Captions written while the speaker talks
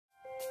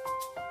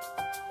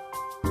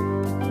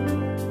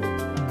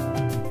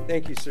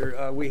Thank you,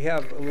 sir. We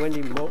have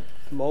Wendy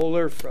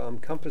Moeller from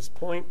Compass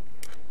Point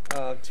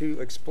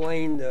to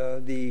explain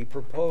the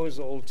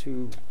proposal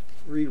to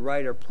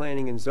rewrite our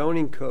planning and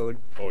zoning code.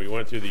 Well, we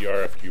went through the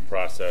RFQ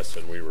process,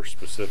 and we were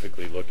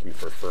specifically looking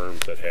for firms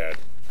that had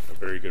a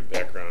very good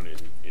background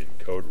in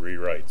code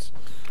rewrites.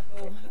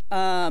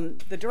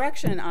 The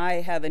direction I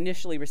have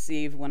initially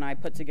received when I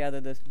put together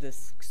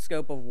this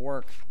scope of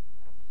work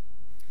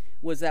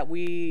was that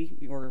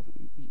the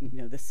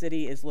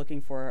city is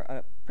looking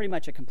for pretty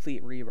much a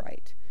complete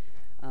rewrite.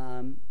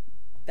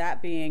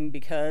 That being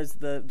because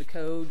the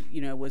code,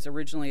 was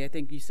originally, I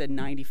think you said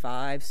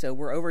 95, so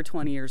we're over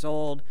 20 years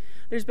old.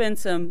 There's been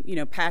some,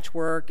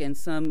 patchwork and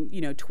some,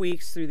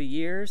 tweaks through the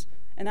years,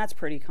 and that's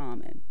pretty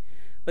common.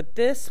 But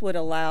this would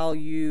allow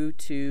you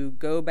to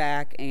go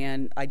back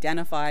and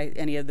identify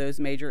any of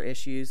those major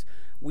issues.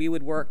 We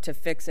would work to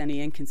fix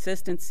any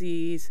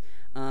inconsistencies,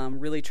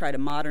 really try to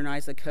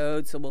modernize the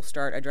code, so we'll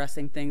start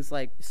addressing things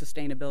like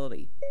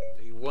sustainability.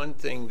 The one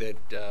thing that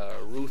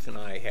Ruth and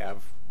I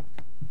have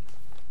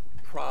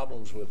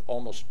problems with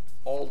almost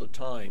all the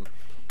time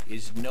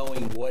is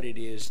knowing what it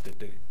is that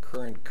the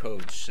current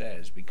code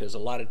says, because a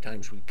lot of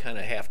times we kind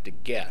of have to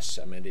guess.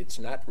 I mean, it's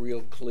not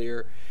real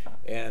clear,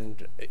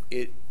 and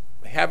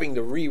having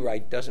the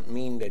rewrite doesn't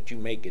mean that you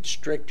make it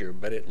stricter,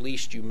 but at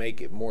least you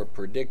make it more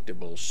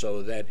predictable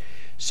so that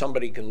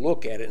somebody can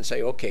look at it and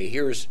say, okay,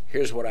 here's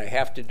what I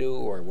have to do,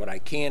 or what I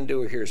can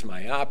do, or here's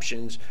my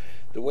options.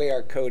 The way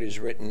our code is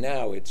written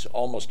now, it's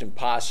almost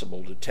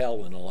impossible to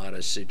tell in a lot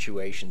of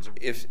situations.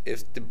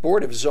 If the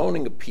Board of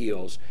Zoning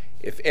Appeals,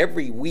 if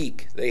every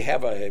week they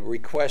have a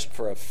request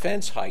for a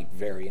fence height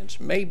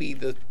variance, maybe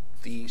the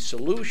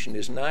solution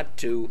is not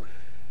to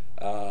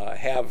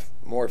have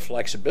more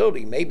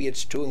flexibility. Maybe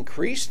it's to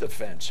increase the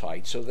fence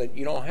height so that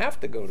you don't have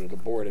to go to the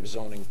Board of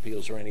Zoning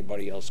Appeals or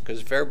anybody else.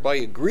 Because if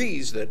everybody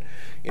agrees that,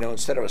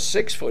 instead of a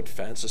 6-foot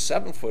fence, a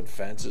 7-foot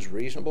fence is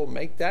reasonable,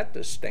 make that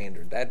the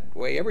standard. That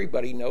way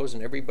everybody knows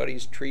and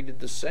everybody's treated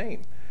the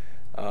same.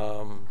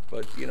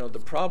 But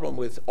the problem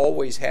with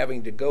always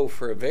having to go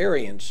for a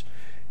variance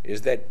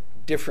is that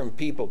different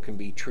people can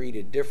be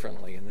treated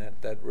differently, and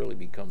that really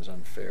becomes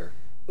unfair.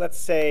 Let's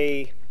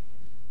say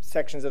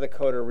sections of the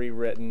code are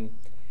rewritten,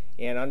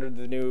 and under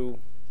the new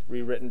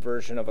rewritten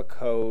version of a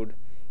code,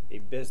 a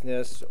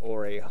business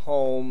or a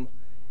home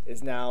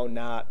is now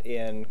not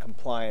in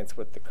compliance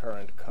with the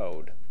current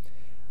code.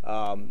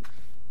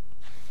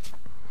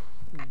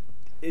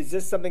 Is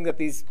this something that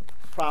these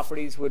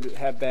properties would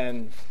have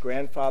been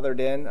grandfathered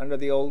in under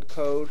the old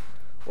code,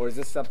 or is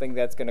this something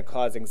that's going to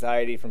cause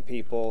anxiety from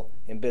people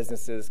in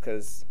businesses?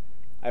 Because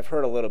I've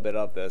heard a little bit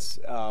of this.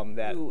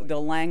 The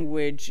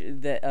language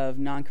of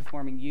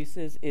non-conforming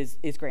uses is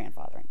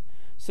grandfathering.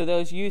 So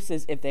those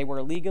uses, if they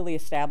were legally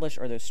established,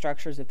 or those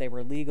structures, if they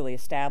were legally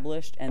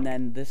established, and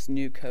then this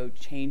new code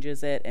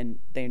changes it and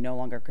they no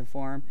longer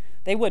conform,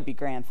 they would be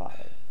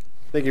grandfathered.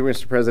 Thank you,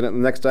 Mr. President. The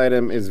next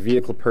item is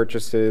vehicle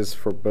purchases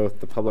for both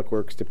the Public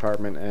Works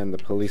Department and the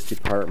Police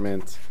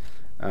Department.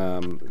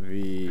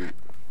 The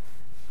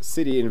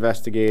city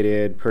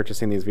investigated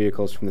purchasing these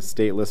vehicles from the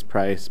state list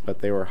price, but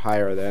they were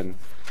higher than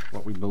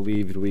what we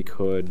believed we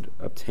could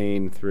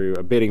obtain through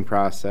a bidding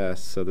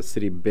process. So the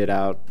city bid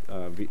out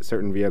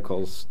certain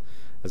vehicles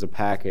as a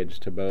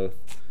package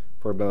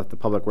for both the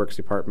Public Works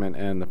Department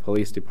and the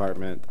Police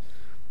Department.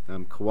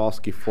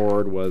 Kowalski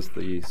Ford was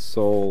the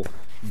sole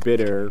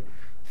bidder,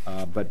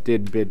 but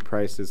did bid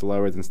prices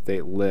lower than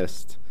state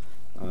list.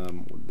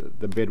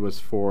 The bid was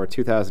for a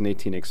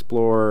 2018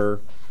 Explorer,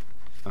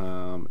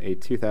 a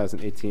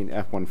 2018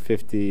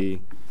 F-150,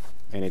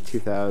 and a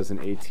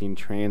 2018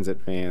 Transit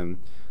van.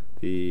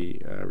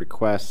 The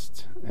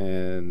request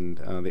and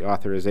the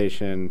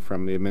authorization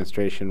from the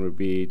administration would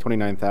be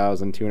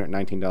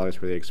 $29,219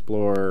 for the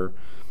Explorer,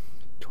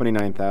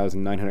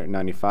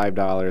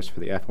 $29,995 for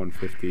the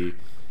F-150,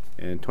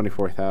 and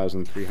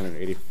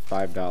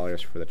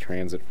 $24,385 for the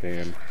Transit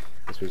van.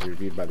 This was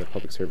reviewed by the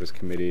Public Service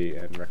Committee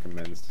and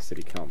recommends to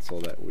City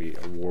Council that we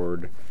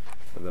award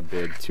the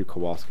bid to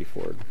Kowalski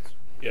Ford.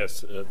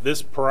 Yes,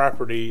 this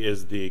property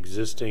is the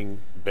existing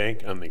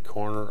bank on the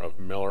corner of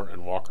Miller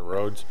and Walker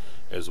Roads,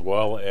 as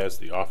well as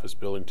the office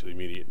building to the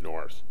immediate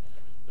north.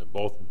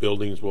 Both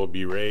buildings will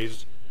be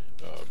raised.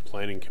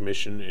 Planning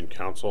Commission and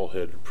Council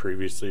had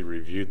previously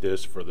reviewed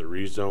this for the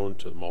rezone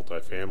to the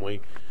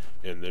multifamily,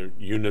 and the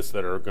units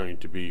that are going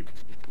to be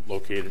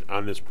located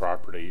on this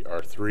property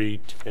are 3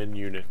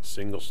 10-unit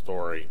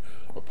single-story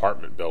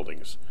apartment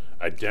buildings,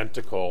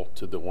 identical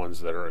to the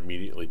ones that are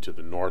immediately to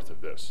the north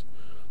of this.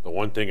 The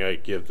one thing I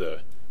give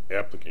the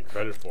applicant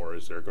credit for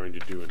is they're going to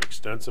do an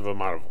extensive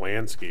amount of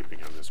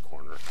landscaping on this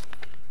corner.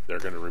 They're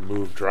going to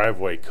remove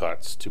driveway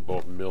cuts to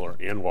both Miller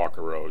and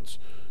Walker Roads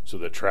so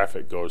that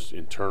traffic goes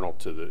internal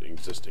to the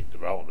existing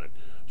development.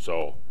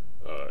 So,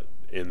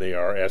 and they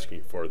are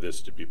asking for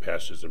this to be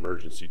passed as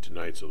emergency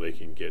tonight so they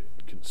can get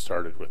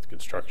started with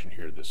construction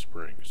here this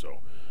spring. So,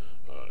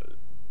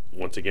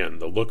 once again,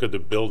 the look of the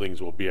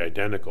buildings will be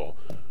identical.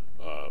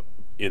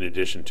 In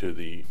addition to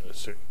the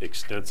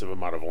extensive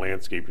amount of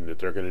landscaping that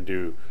they're going to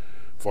do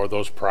for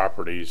those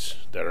properties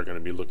that are going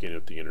to be looking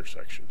at the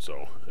intersection.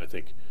 So I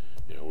think,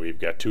 you know, we've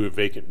got 2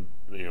 vacant,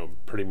 you know,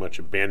 pretty much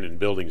abandoned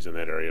buildings in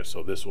that area.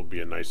 So this will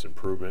be a nice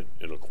improvement.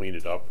 It'll clean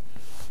it up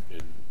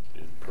and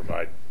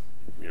provide,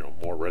 you know,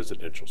 more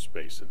residential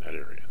space in that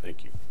area.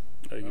 Thank you.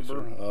 Thank you,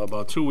 sir.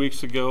 About 2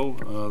 weeks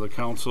ago, the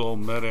council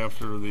met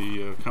after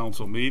the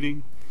council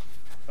meeting.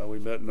 We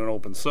met in an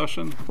open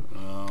session.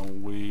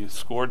 We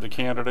scored the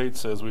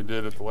candidates as we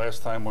did at the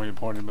last time when we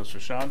appointed Mr.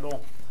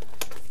 Shondel.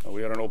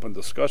 We had an open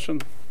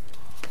discussion.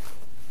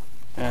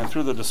 And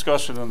through the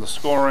discussion and the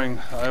scoring,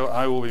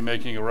 I will be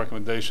making a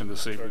recommendation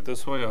this evening.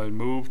 This way, I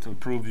move to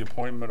approve the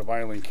appointment of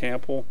Eileen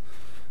Campbell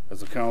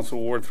as a Council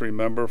Ward 3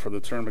 member for the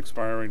term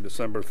expiring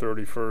December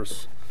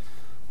 31st,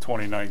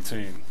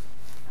 2019.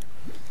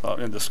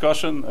 In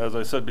discussion, as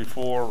I said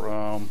before,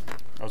 I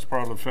was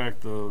proud of the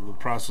fact the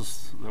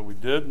process that we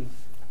did.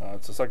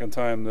 It's the second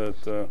time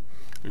that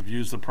we've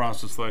used a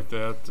process like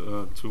that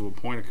to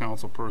appoint a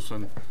council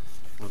person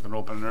with an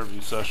open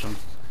interview session.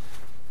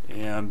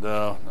 And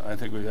I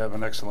think we have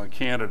an excellent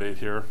candidate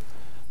here.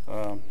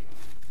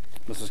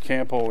 Mrs.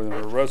 Campbell, in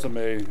her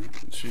resume,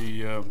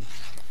 she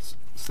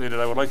stated,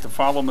 "I would like to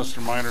follow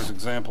Mr. Miner's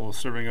example of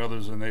serving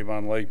others in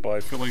Avon Lake by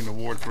filling the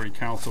Ward 3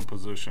 council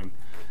position.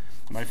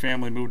 My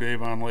family moved to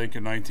Avon Lake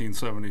in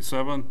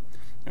 1977,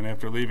 and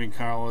after leaving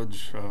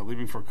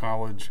for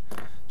college,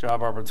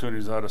 job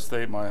opportunities out of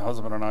state, my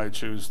husband and I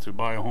choose to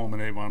buy a home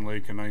in Avon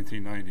Lake in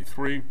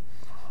 1993.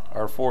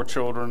 Our 4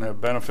 children have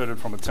benefited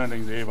from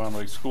attending the Avon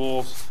Lake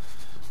schools,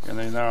 and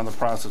they are now in the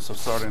process of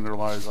starting their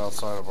lives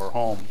outside of our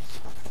home.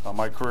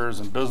 My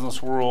careers in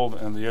business world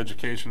and the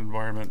education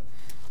environment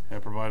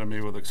have provided me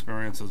with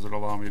experiences that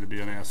allow me to be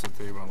an asset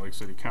to Avon Lake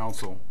City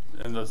Council."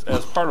 And as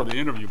part of the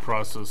interview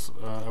process,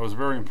 I was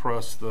very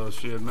impressed.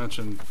 She had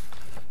mentioned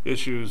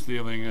issues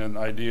and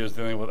ideas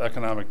dealing with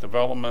economic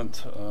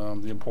development,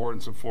 the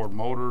importance of Ford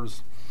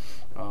Motors,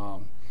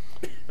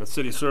 that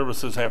city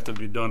services have to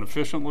be done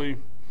efficiently,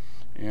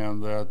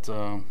 and that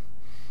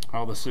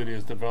how the city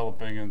is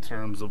developing in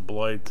terms of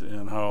blight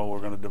and how we're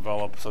going to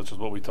develop, such as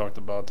what we talked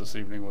about this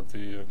evening with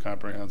the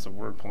comprehensive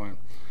work plan.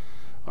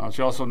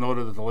 She also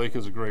noted that the lake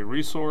is a great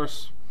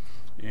resource,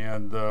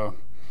 and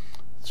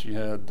she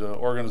had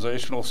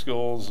organizational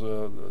skills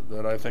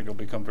that I think will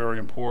become very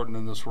important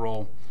in this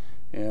role,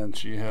 and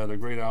she had a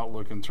great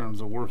outlook in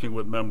terms of working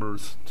with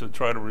members to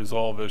try to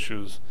resolve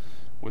issues,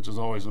 which is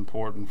always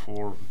important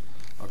for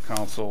a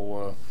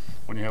council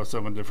when you have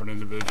 7 different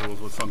individuals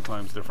with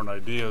sometimes different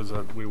ideas,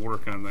 that we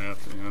work on that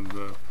and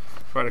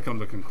try to come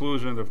to a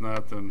conclusion. If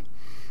not, then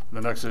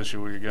the next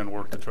issue we again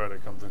work to try to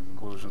come to a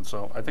conclusion.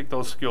 So I think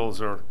those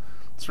skills are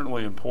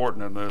certainly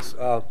important in this.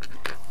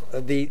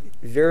 The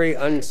very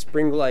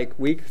unspring-like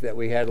week that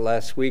we had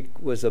last week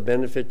was a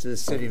benefit to the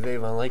city of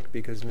Avon Lake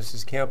because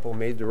Mrs. Campbell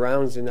made the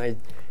rounds, and I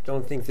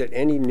don't think that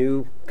any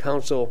new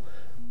council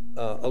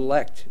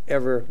elect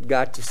ever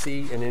got to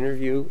see and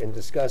interview and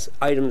discuss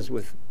items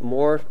with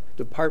more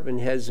department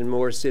heads and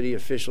more city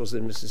officials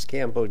than Mrs.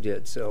 Campbell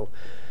did. So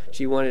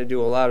she wanted to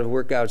do a lot of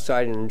work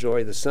outside and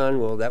enjoy the sun.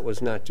 Well, that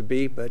was not to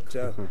be, but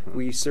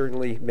we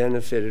certainly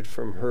benefited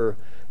from her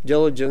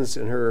diligence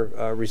and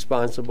her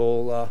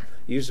responsible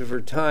use of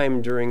her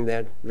time during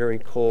that very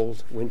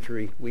cold,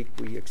 wintry week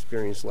we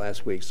experienced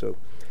last week. So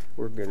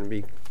we're going to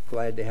be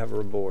glad to have her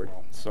aboard.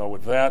 So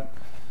with that,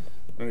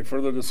 any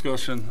further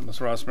discussion? Ms.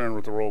 Rossmarin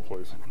with the roll,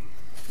 please.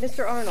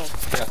 Mr. Arnold?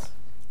 Yes.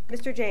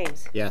 Mr.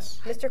 James? Yes.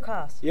 Mr.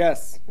 Koss?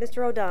 Yes.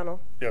 Mr. O'Donnell?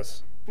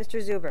 Yes.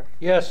 Mr. Zuber?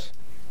 Yes.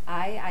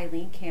 I,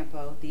 Eileen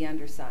Campo, the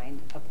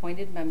undersigned,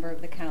 appointed member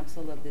of the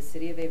Council of the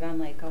City of Avon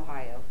Lake,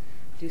 Ohio,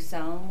 do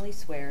solemnly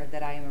swear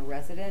that I am a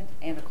resident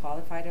and a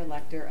qualified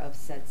elector of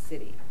said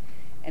city.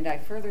 And I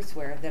further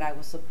swear that I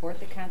will support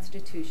the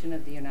Constitution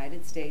of the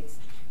United States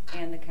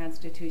and the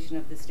Constitution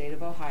of the State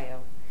of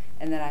Ohio,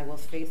 and that I will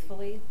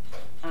faithfully,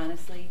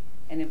 honestly,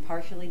 and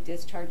impartially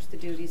discharge the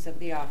duties of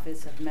the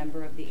office of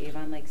member of the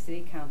Avon Lake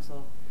City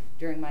Council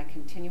during my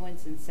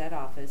continuance in said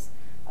office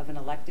of an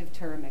elective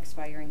term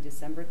expiring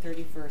December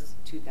 31st,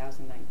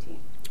 2019.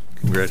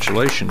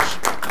 Congratulations.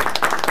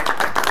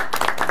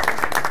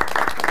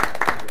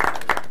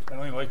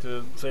 Anyone like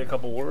to say a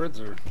couple words,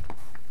 or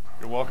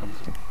you're welcome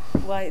to.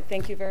 Well,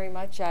 thank you very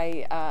much.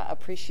 I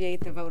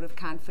appreciate the vote of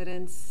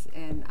confidence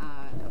and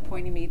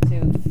appointing me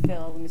to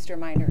fill Mr.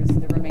 Miner's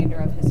the remainder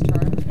of his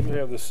term. We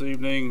have this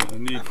evening a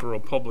need for a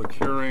public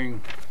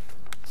hearing,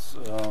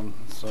 so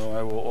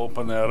I will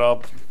open that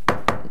up.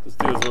 This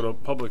deals with a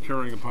public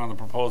hearing upon the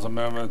proposed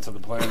amendment to the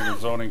Planning and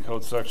Zoning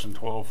Code Section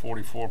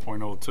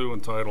 1244.02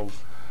 entitled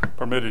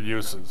Permitted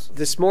Uses.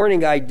 This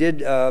morning I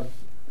did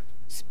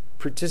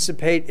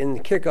participate in the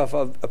kickoff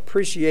of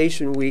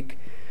Appreciation Week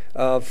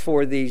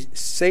for the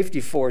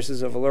safety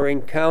forces of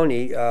Lorain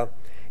County,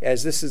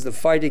 as this is the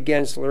Fight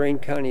Against Lorain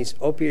County's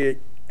Opiate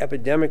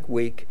Epidemic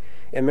Week,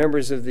 and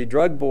members of the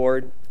Drug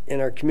Board and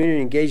our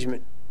Community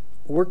Engagement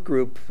Work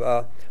Group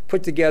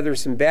put together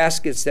some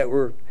baskets that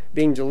were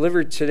being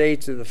delivered today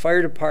to the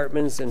fire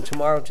departments and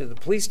tomorrow to the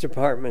police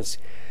departments.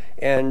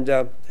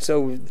 And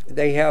so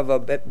they have a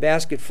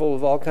basket full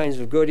of all kinds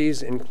of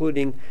goodies,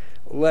 including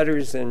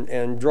letters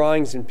and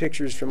drawings and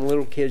pictures from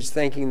little kids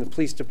thanking the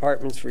police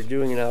departments for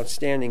doing an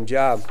outstanding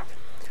job.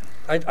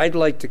 I'd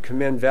like to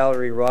commend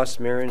Valerie, Ross,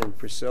 Marin, and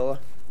Priscilla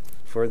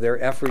for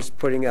their efforts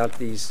putting out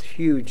these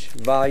huge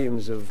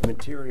volumes of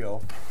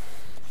material.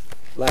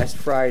 Last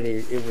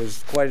Friday, it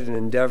was quite an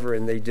endeavor,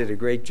 and they did a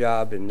great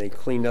job, and they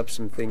cleaned up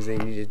some things they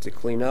needed to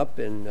clean up,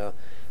 and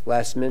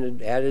last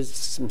minute added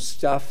some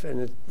stuff,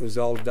 and it was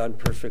all done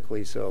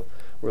perfectly. So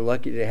we're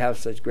lucky to have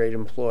such great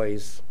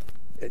employees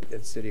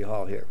at City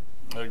Hall here.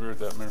 I agree with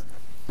that, Mayor.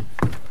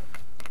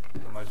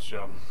 Nice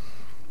job.